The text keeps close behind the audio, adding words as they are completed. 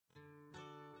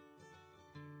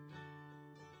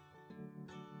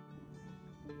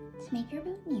To make your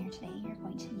boutonniere today, you're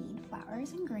going to need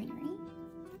flowers and greenery,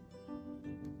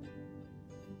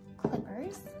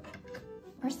 clippers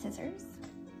or scissors,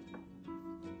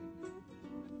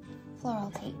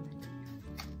 floral tape,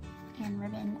 and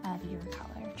ribbon of your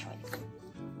color choice.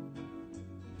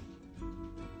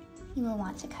 You will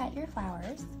want to cut your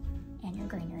flowers and your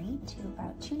greenery to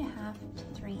about 2.5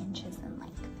 to 3 inches in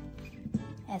length,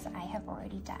 as I have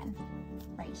already done.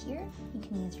 Right here, you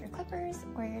can use your clippers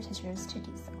or your scissors to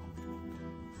do so.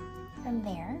 From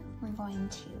there, we're going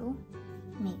to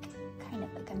make kind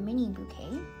of like a mini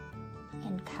bouquet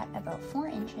and cut about 4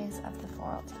 inches of the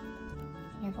floral tape.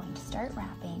 You're going to start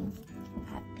wrapping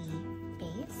at the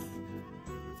base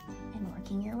and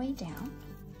working your way down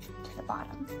to the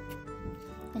bottom.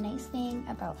 The nice thing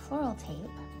about floral tape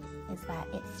is that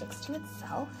it sticks to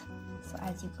itself, so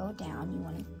as you go down, you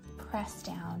want to press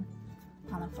down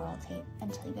on the floral tape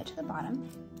until you get to the bottom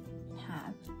and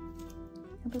have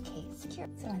your bouquet secured.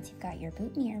 So once you've got your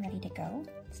boutonniere ready to go,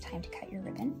 it's time to cut your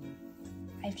ribbon.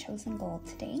 I've chosen gold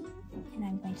today, and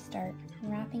I'm going to start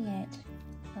wrapping it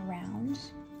around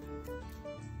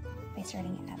by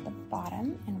starting at the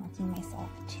bottom and working myself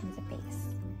to the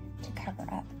base to cover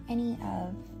up any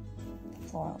of the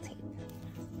floral tape.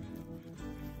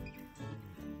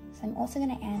 So I'm also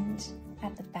going to end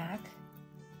at the back,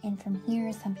 and from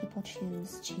here some people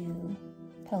choose to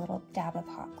put a little dab of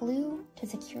hot glue to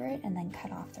secure it and then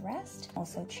cut off the rest.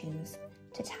 Also choose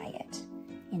to tie it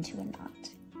into a knot.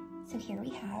 So here we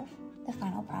have the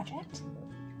final project.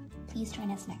 Please join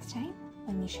us next time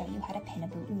when we show you how to pin a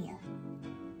boutonniere.